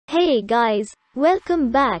Hey guys,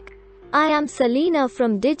 welcome back. I am Selena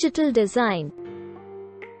from Digital Design.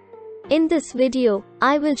 In this video,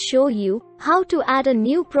 I will show you how to add a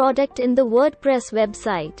new product in the WordPress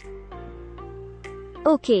website.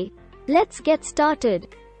 Okay, let's get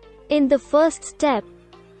started. In the first step,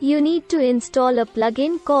 you need to install a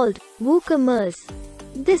plugin called WooCommerce.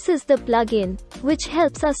 This is the plugin which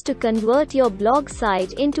helps us to convert your blog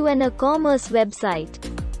site into an e-commerce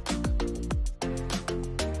website.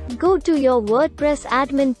 Go to your WordPress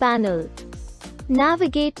admin panel.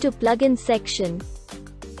 Navigate to Plugin section.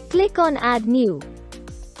 Click on Add New.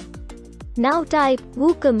 Now type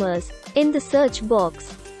WooCommerce in the search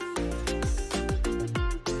box.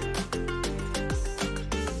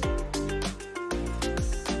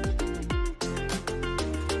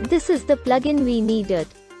 This is the plugin we needed.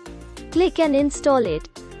 Click and install it.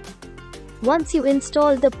 Once you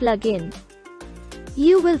install the plugin,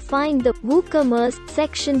 you will find the WooCommerce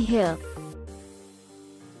section here.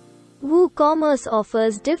 WooCommerce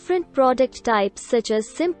offers different product types such as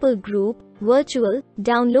simple group, virtual,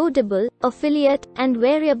 downloadable, affiliate, and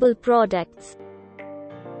variable products.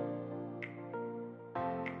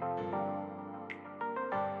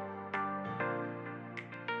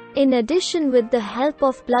 In addition, with the help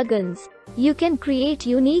of plugins, you can create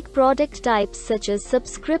unique product types such as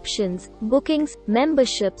subscriptions, bookings,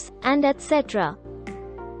 memberships, and etc.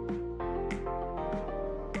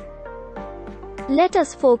 Let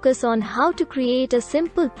us focus on how to create a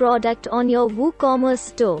simple product on your WooCommerce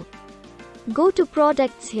store. Go to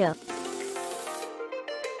Products here.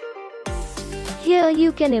 Here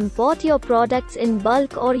you can import your products in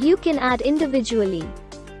bulk or you can add individually.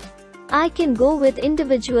 I can go with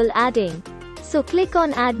individual adding, so click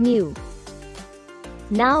on Add New.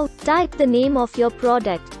 Now, type the name of your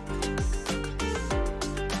product.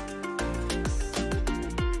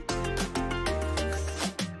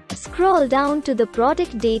 Scroll down to the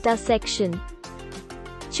Product Data section.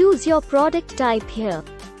 Choose your product type here.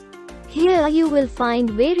 Here you will find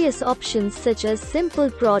various options such as simple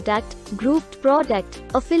product, grouped product,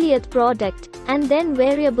 affiliate product, and then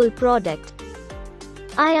variable product.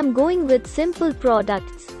 I am going with simple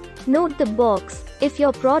products. Note the box if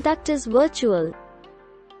your product is virtual.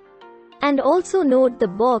 And also note the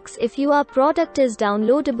box if your product is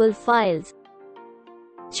downloadable files.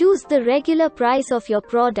 Choose the regular price of your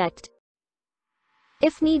product.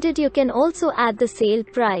 If needed, you can also add the sale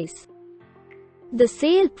price. The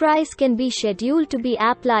sale price can be scheduled to be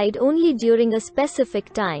applied only during a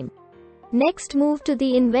specific time. Next, move to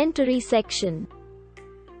the inventory section.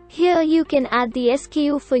 Here you can add the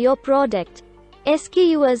SKU for your product.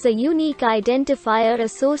 SKU is a unique identifier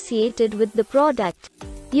associated with the product.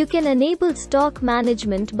 You can enable stock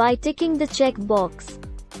management by ticking the checkbox.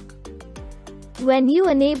 When you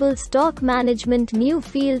enable stock management, new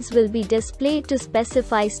fields will be displayed to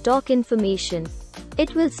specify stock information.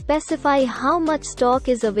 It will specify how much stock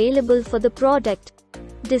is available for the product.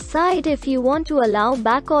 Decide if you want to allow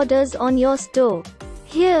back orders on your store.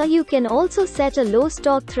 Here you can also set a low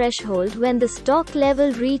stock threshold. When the stock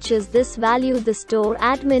level reaches this value, the store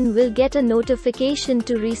admin will get a notification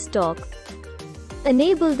to restock.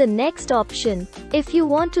 Enable the next option if you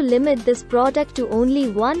want to limit this product to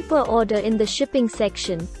only one per order in the shipping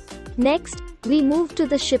section. Next, we move to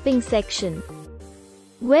the shipping section,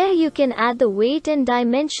 where you can add the weight and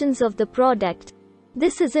dimensions of the product.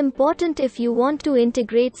 This is important if you want to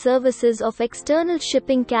integrate services of external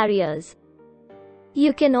shipping carriers.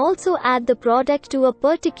 You can also add the product to a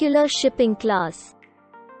particular shipping class.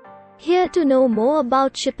 Here, to know more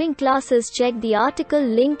about shipping classes, check the article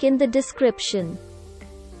link in the description.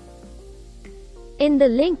 In the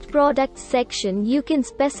linked products section, you can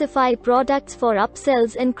specify products for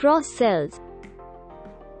upsells and cross-sells.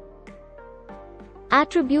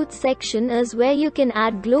 Attributes section is where you can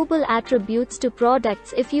add global attributes to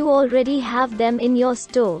products if you already have them in your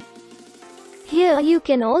store. Here you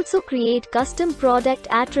can also create custom product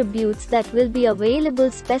attributes that will be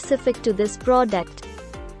available specific to this product.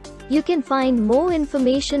 You can find more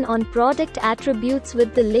information on product attributes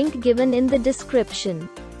with the link given in the description.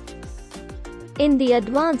 In the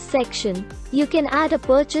advanced section, you can add a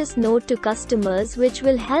purchase note to customers which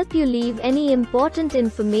will help you leave any important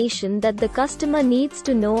information that the customer needs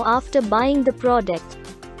to know after buying the product.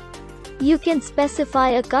 You can specify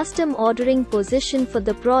a custom ordering position for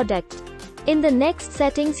the product. In the next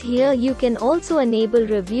settings here, you can also enable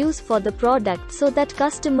reviews for the product so that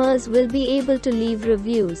customers will be able to leave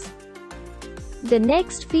reviews. The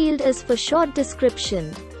next field is for short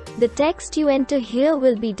description. The text you enter here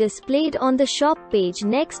will be displayed on the shop page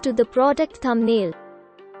next to the product thumbnail.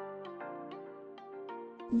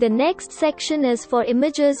 The next section is for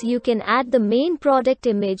images. You can add the main product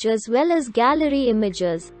image as well as gallery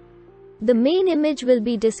images. The main image will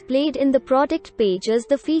be displayed in the product page as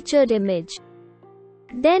the featured image.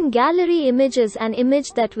 Then gallery image is an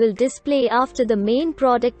image that will display after the main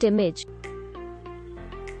product image.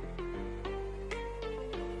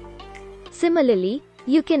 Similarly,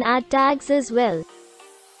 you can add tags as well.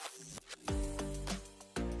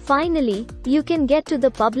 Finally, you can get to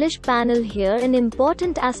the Publish panel. Here an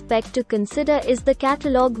important aspect to consider is the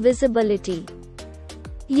catalog visibility.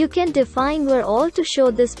 You can define where all to show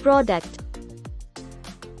this product.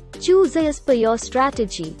 Choose as per your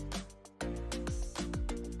strategy.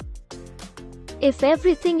 If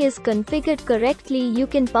everything is configured correctly, you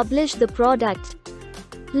can publish the product.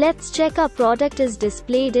 Let's check our product is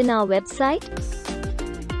displayed in our website.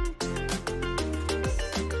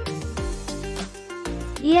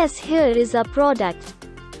 Yes, here is our product.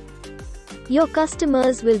 Your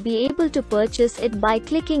customers will be able to purchase it by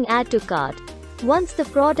clicking Add to Cart. Once the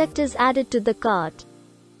product is added to the cart,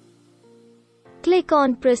 click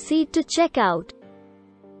on Proceed to checkout.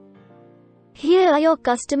 Here your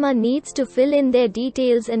customer needs to fill in their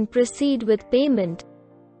details and proceed with payment.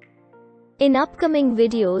 In upcoming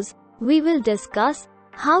videos, we will discuss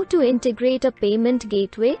how to integrate a payment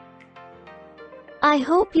gateway. I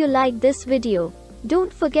hope you like this video.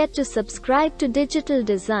 Don't forget to subscribe to Digital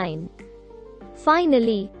Design.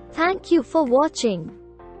 Finally, thank you for watching.